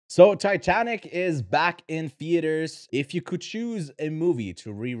So Titanic is back in theaters. If you could choose a movie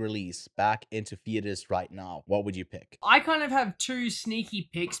to re-release back into theaters right now, what would you pick? I kind of have two sneaky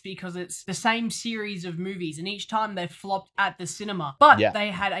picks because it's the same series of movies, and each time they flopped at the cinema, but Yeah.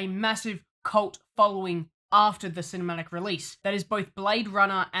 they had a massive cult following after the cinematic release. That is both Blade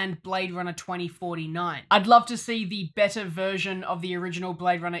Runner and Blade Runner 2049. I'd love to see the better version of the original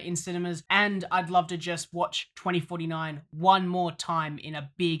Blade Runner in cinemas, and I'd love to just watch 2049 one more time in a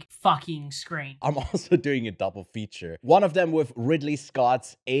big fucking screen. I'm also doing a double feature. One of them with Ridley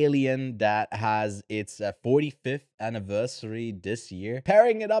Scott's Alien that has its 45th anniversary this year.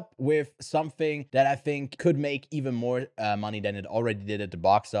 Pairing it up with something that I think could make even more money than it already did at the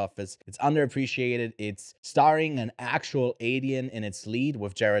box office. It's underappreciated. It's starring an actual alien in its lead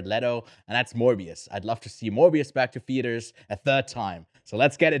with Jared Leto, and that's Morbius. I'd love to see Morbius back to theaters a third time. So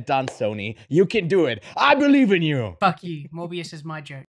let's get it done, Sony. You can do it. I believe in you. Fuck you. Morbius is my joke.